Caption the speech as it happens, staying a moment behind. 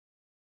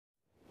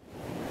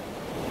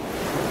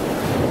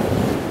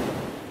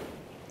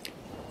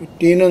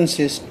Tenon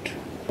cyst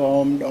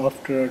formed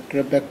after a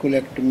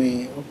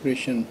trabeculectomy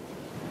operation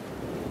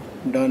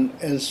done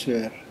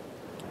elsewhere.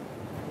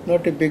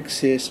 Not a big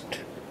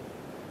cyst.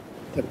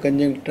 The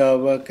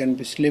conjunctiva can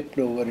be slipped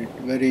over it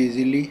very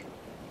easily.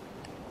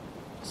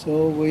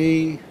 So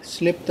we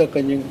slip the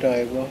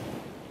conjunctiva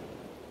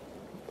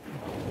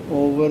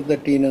over the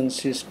tenon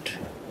cyst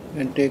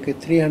and take a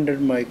 300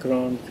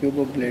 micron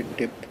Fugo blade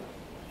tip,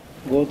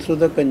 go through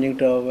the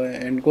conjunctiva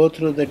and go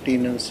through the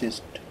tenon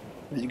cyst,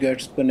 which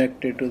gets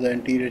connected to the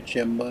anterior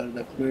chamber.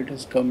 The fluid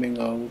is coming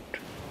out,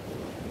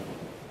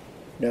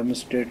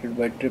 demonstrated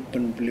by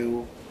trypan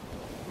blue.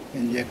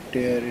 Inject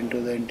air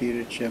into the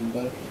anterior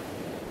chamber,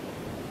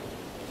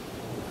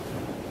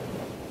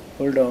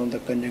 pull down the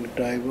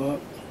conjunctiva,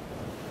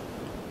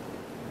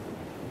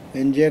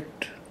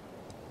 inject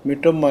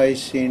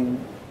mitomycin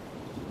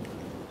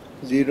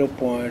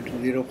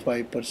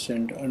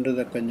 0.05% under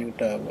the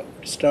conjunctiva.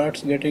 It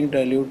starts getting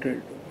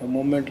diluted the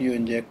moment you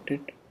inject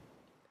it,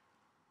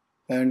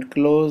 and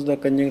close the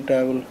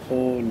conjunctival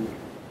hole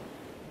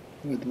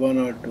with 1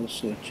 or 2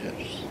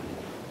 sutures.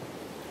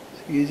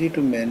 It's easy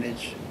to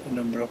manage the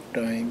number of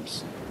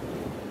times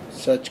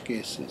such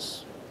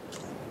cases.